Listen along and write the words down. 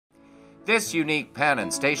This unique pen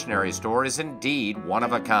and stationery store is indeed one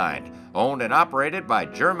of a kind, owned and operated by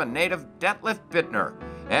German native Detlef Bittner,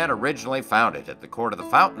 and originally founded at the Court of the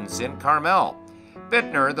Fountains in Carmel.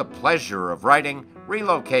 Bittner, the pleasure of writing,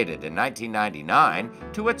 relocated in 1999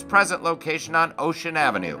 to its present location on Ocean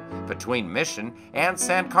Avenue between Mission and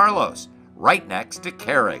San Carlos, right next to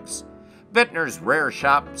Carrick's. Bittner's rare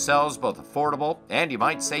shop sells both affordable and, you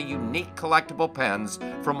might say, unique collectible pens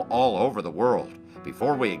from all over the world.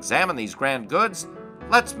 Before we examine these grand goods,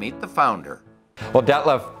 let's meet the founder. Well,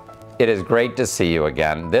 Detlef, it is great to see you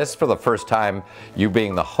again. This for the first time, you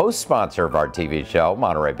being the host sponsor of our TV show,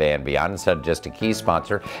 Monterey Bay and Beyond, instead of just a key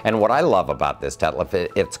sponsor. And what I love about this,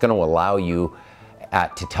 Detlef, it's going to allow you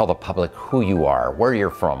to tell the public who you are, where you're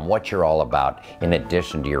from, what you're all about, in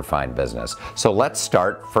addition to your fine business. So let's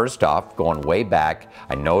start, first off, going way back.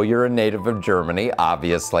 I know you're a native of Germany,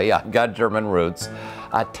 obviously. I've got German roots.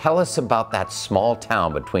 Tell us about that small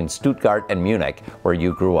town between Stuttgart and Munich where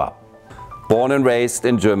you grew up. Born and raised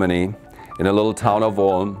in Germany, in a little town of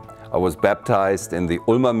Ulm. I was baptized in the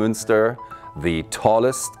Ulmer Münster, the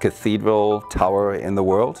tallest cathedral tower in the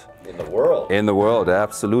world. In the world? In the world,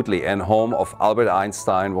 absolutely. And home of Albert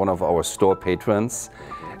Einstein, one of our store patrons.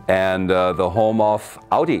 And the home of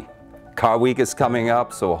Audi. Car Week is coming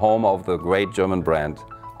up, so home of the great German brand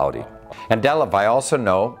Audi. And Detlef, I also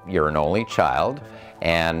know you're an only child.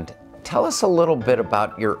 And tell us a little bit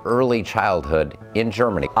about your early childhood in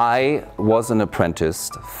Germany. I was an apprentice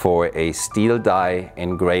for a steel die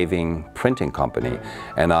engraving printing company.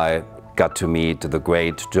 And I got to meet the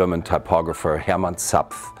great German typographer Hermann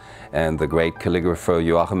Zapf and the great calligrapher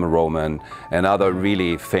Joachim Roman and other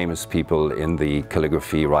really famous people in the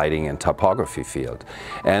calligraphy, writing and typography field.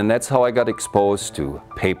 And that's how I got exposed to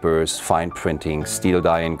papers, fine printing, steel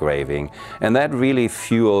die engraving, and that really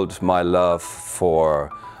fueled my love for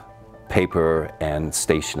paper and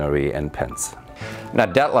stationery and pens. Now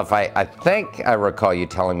Detlef, I think I recall you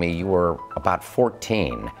telling me you were about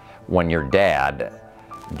 14 when your dad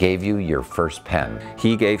gave you your first pen.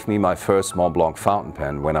 He gave me my first Mont Blanc fountain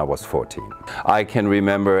pen when I was 14. I can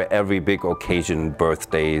remember every big occasion,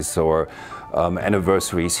 birthdays or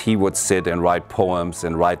anniversaries, he would sit and write poems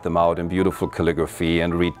and write them out in beautiful calligraphy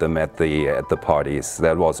and read them at the parties.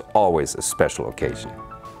 That was always a special occasion.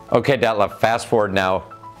 Okay, Detlef, fast forward now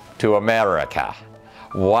to America.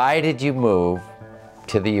 Why did you move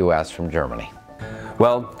to the US from Germany?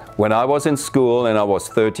 Well, when I was in school and I was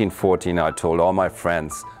 13, 14, I told all my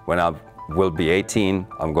friends, when I will be 18,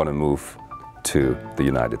 I'm going to move to the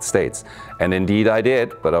United States. And indeed I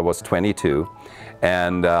did, but I was 22.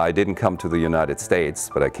 And I didn't come to the United States,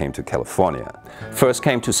 but I came to California. First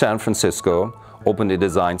came to San Francisco, opened a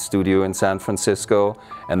design studio in San Francisco,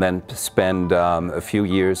 and then spent a few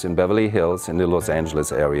years in Beverly Hills in the Los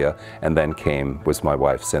Angeles area, and then came with my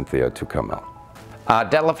wife Cynthia to Carmel.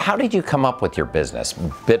 Detlef, how did you come up with your business,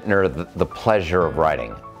 Bittner, the pleasure of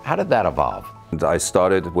writing? How did that evolve? I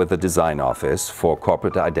started with a design office for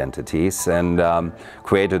corporate identities and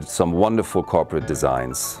created some wonderful corporate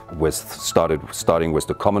designs, starting with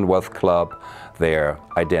the Commonwealth Club, their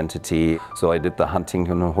identity. So I did the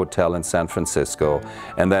Huntington Hotel in San Francisco,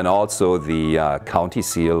 and then also the county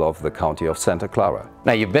seal of the County of Santa Clara.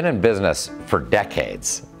 Now, you've been in business for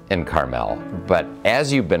decades in Carmel, but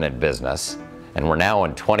as you've been in business, and we're now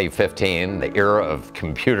in 2015, the era of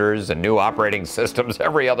computers and new operating systems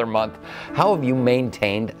every other month, how have you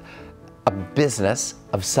maintained a business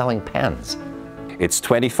of selling pens? It's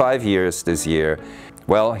 25 years this year.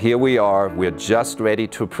 Well, here we are. We're just ready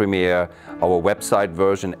to premiere our website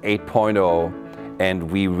version 8.0, and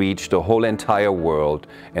we reach the whole entire world,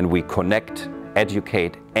 and we connect,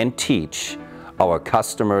 educate, and teach our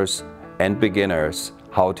customers and beginners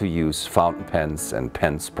how to use fountain pens and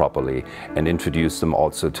pens properly, and introduce them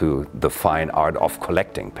also to the fine art of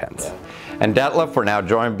collecting pens. And Detlef, we're now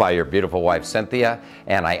joined by your beautiful wife Cynthia,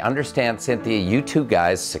 and I understand, Cynthia, you two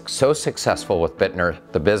guys, so successful with Bittner,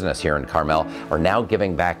 the business here in Carmel, are now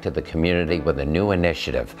giving back to the community with a new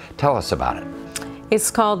initiative. Tell us about it.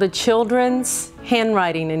 It's called the Children's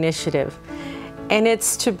Handwriting Initiative, and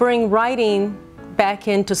it's to bring writing back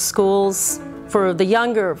into schools for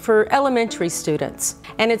elementary students.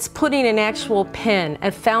 And it's putting an actual pen,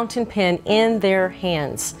 a fountain pen, in their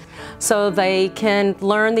hands so they can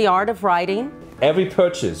learn the art of writing. Every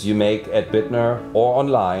purchase you make at Bittner or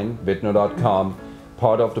online, bittner.com,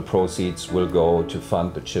 part of the proceeds will go to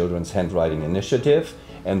fund the Children's Handwriting Initiative,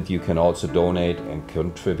 and you can also donate and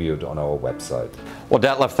contribute on our website. Well,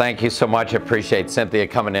 Detlef, thank you so much. I appreciate Cynthia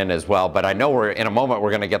coming in as well, but I know in a moment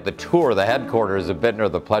we're going to get the tour of the headquarters of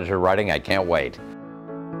Bittner, the pleasure of writing. I can't wait.